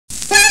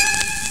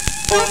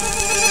Buffalo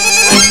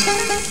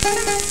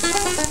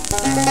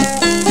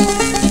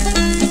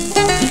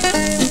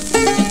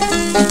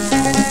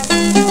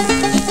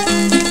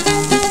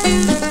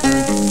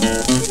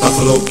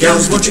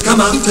gals, won't you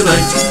come out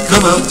tonight?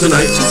 Come out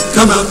tonight,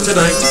 come out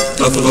tonight.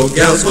 Buffalo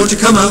gals, won't you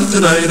come out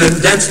tonight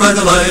and dance by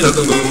the light of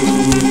the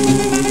moon?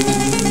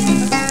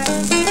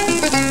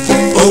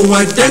 Oh,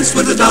 I danced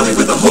with a dolly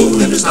with a hole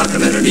in her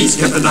stocking, and her knees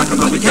kept a knocking,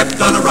 but we kept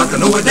on a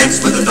rockin'. Oh, I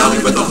danced with a dolly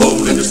with a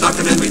hole in her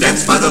stocking, and we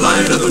danced by the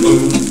light of the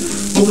moon.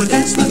 Oh, I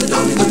danced with a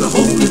dolly with a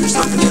hole in her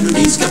stocking, and her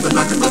knees kept a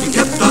knocking, but we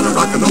kept on a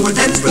rockin'. Oh, I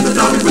danced with a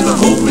dolly with a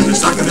hole in her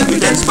stocking, and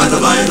we danced by the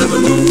light of the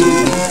moon.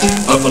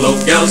 Buffalo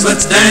gals,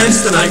 let's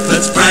dance tonight,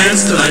 let's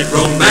prance tonight,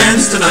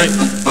 romance tonight.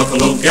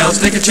 Buffalo gals,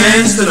 take a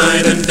chance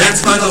tonight and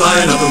dance by the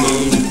light of the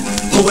moon.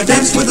 Oh, I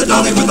danced with a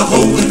dolly with a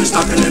hole in her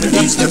stocking, and her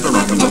knees kept a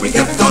rockin', but we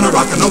kept on a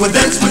rockin'. Oh, I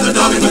danced with a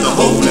dolly with a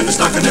hole in her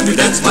stocking, and we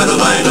danced by the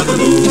light of the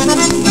moon.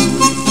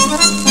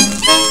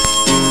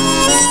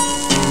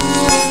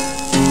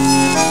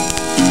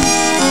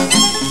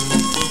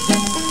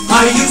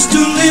 I used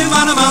to live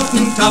on a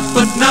mountain top,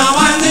 but now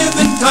I live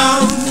in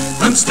town.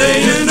 I'm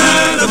staying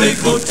at a big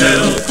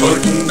hotel,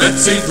 courting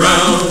Betsy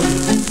Brown.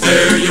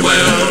 Fare you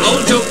well,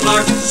 old Joe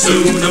Clark,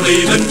 soon I'm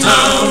leaving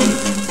town.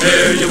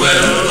 Fare you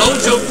well,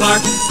 old Joe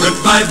Clark,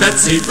 goodbye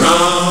Betsy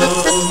Brown.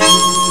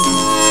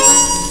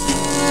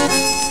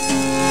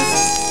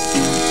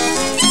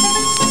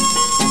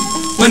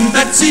 When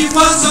Betsy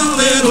was a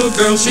little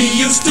girl, she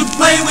used to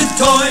play with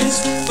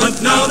toys.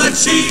 But now that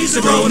she's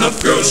a grown-up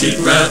girl, she'd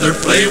rather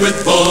play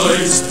with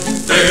boys.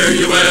 Fare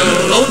you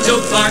well, old Joe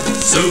Clark,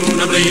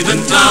 soon I'm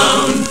leaving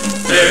town.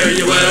 Fare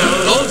you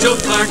well, old Joe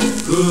Clark,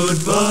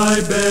 goodbye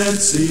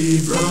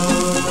Betsy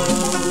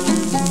Brown.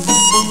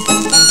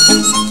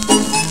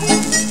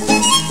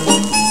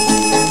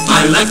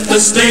 I left the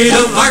state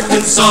of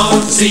Arkansas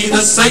to see the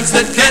sights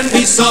that can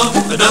be saw,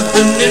 but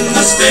nothing in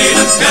the state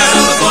of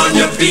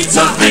California beats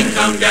a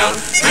Hangtown gal.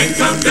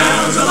 Hangtown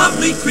gals are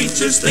lovely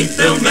creatures, think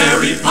they'll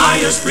marry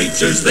pious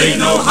preachers. They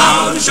know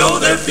how to show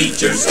their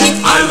features.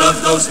 I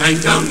love those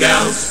Hangtown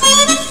gals.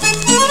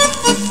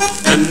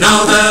 And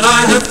now that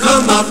I have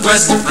come out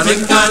west, I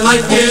think I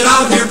like it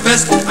out here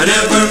best. I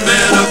never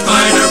met a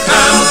finer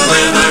pal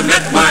when I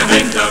met my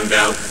Hangtown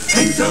gal.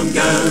 Hangtown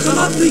gals are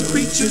lovely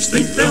creatures,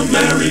 think they'll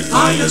marry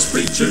pious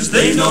preachers.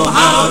 They know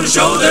how to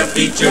show their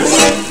features.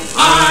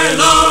 I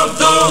love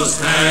those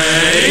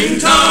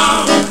Hangtown